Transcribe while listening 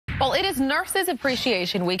Well, it is Nurses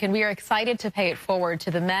Appreciation Week, and we are excited to pay it forward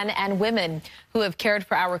to the men and women who have cared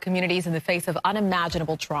for our communities in the face of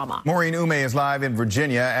unimaginable trauma. Maureen Umeh is live in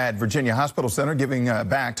Virginia at Virginia Hospital Center, giving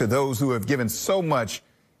back to those who have given so much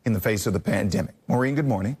in the face of the pandemic. Maureen, good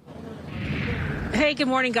morning. Hey, good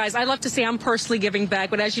morning, guys. I love to say I'm personally giving back,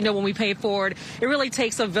 but as you know, when we pay it forward, it really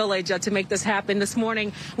takes a village to make this happen. This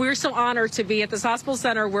morning, we were so honored to be at this hospital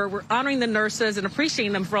center where we're honoring the nurses and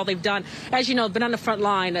appreciating them for all they've done. As you know, been on the front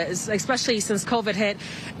line, especially since COVID hit,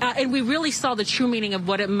 and we really saw the true meaning of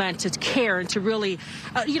what it meant to care and to really,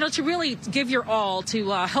 to really give your all to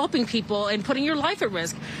helping people and putting your life at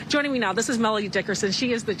risk. Joining me now, this is Dickerson.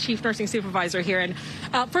 She is the Chief Nursing Supervisor here. And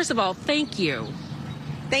first of all, thank you.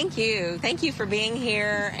 Thank you. Thank you for being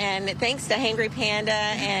here, and thanks to Hangry, Panda,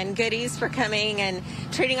 and Goodies for coming and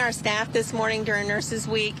treating our staff this morning during Nurses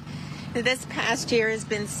Week. This past year has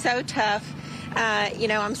been so tough.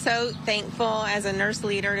 I'm so thankful as a nurse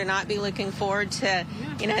leader to not be looking forward to,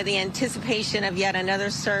 the anticipation of yet another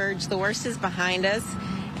surge. The worst is behind us.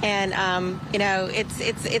 And,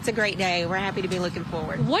 it's a great day. We're happy to be looking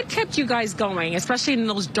forward. What kept you guys going, especially in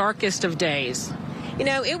those darkest of days?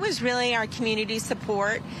 It was really our community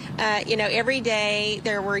support. Every day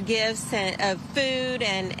there were gifts of food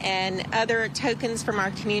and other tokens from our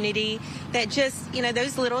community that just,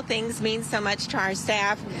 those little things mean so much to our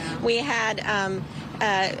staff. Yeah. We had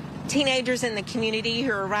teenagers in the community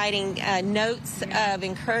who are writing notes of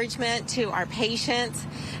encouragement to our patients.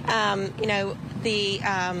 Our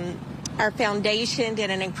foundation did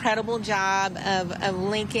an incredible job of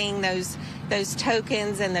linking those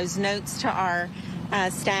tokens and those notes to our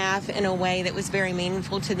staff in a way that was very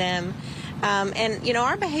meaningful to them. Our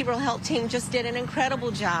behavioral health team just did an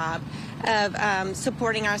incredible job of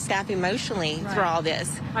supporting our staff emotionally through all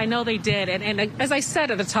this. I know they did. And as I said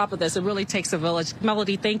at the top of this, it really takes a village.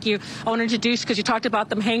 Melody, thank you. I want to introduce, because you talked about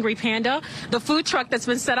the Hangry Panda, the food truck that's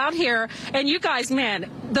been set out here. And you guys, man,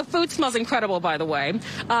 the food smells incredible, by the way.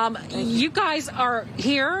 You guys are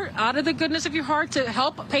here out of the goodness of your heart to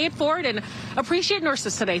help pay it forward and appreciate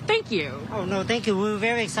nurses today. Thank you. Oh, no, thank you. We're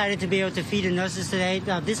very excited to be able to feed the nurses today.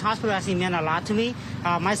 This hospital actually meant a lot to me.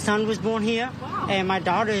 My son was born here, and my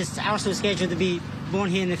daughter is also scheduled to be born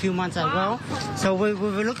here in a few months as well. So we're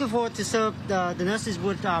looking forward to serve the nurses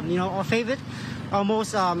with, our favorite,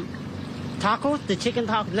 almost tacos, the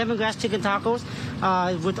lemongrass chicken tacos,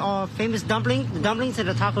 with our famous dumplings. The dumplings and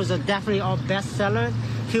the tacos are definitely our best sellers.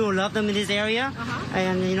 People love them in this area,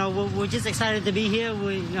 and we're just excited to be here.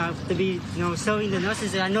 To be serving the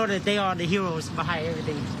nurses. And I know that they are the heroes behind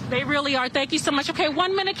everything. They really are. Thank you so much. Okay,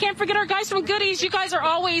 1 minute. Can't forget our guys from Goodies. You guys are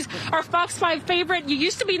always our Fox 5 favorite. You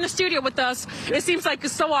used to be in the studio with us. It seems like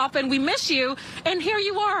so often. We miss you, and here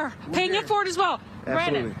you are, paying it forward as well.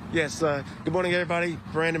 Absolutely. Brandon. Yes. Good morning, everybody.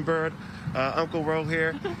 Brandon Bird. Uncle Ro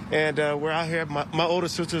here, and we're out here. My older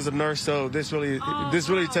sister is a nurse, so this really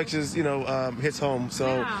touches, hits home.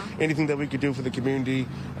 So anything that we could do for the community,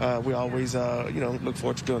 we always, look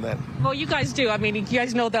forward to doing that. Well, you guys do. I mean, you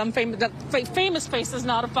guys know them, famous faces,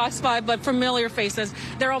 not a Fox 5, but familiar faces.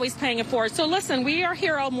 They're always paying it forward. So listen, we are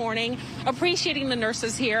here all morning, appreciating the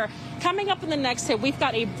nurses here. Coming up in the next hit, we've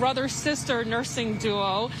got a brother-sister nursing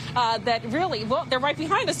duo that really, well, they're right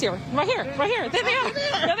behind us here. Right here. There they are.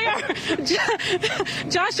 There they are.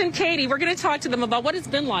 Josh and Katie, we're going to talk to them about what it's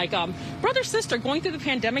been like. Brother-sister going through the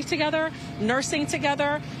pandemic together, nursing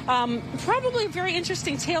together. Probably very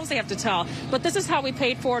interesting tales they have to tell. But this is how we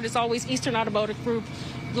paid for it. As always, Eastern Automotive Group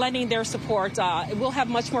lending their support. We'll have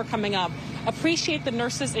much more coming up. Appreciate the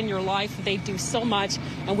nurses in your life. They do so much,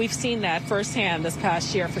 and we've seen that firsthand this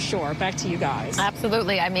past year for sure. Back to you guys.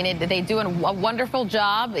 Absolutely. I mean, they do a wonderful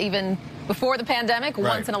job even before the pandemic,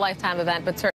 once in a lifetime event, but certainly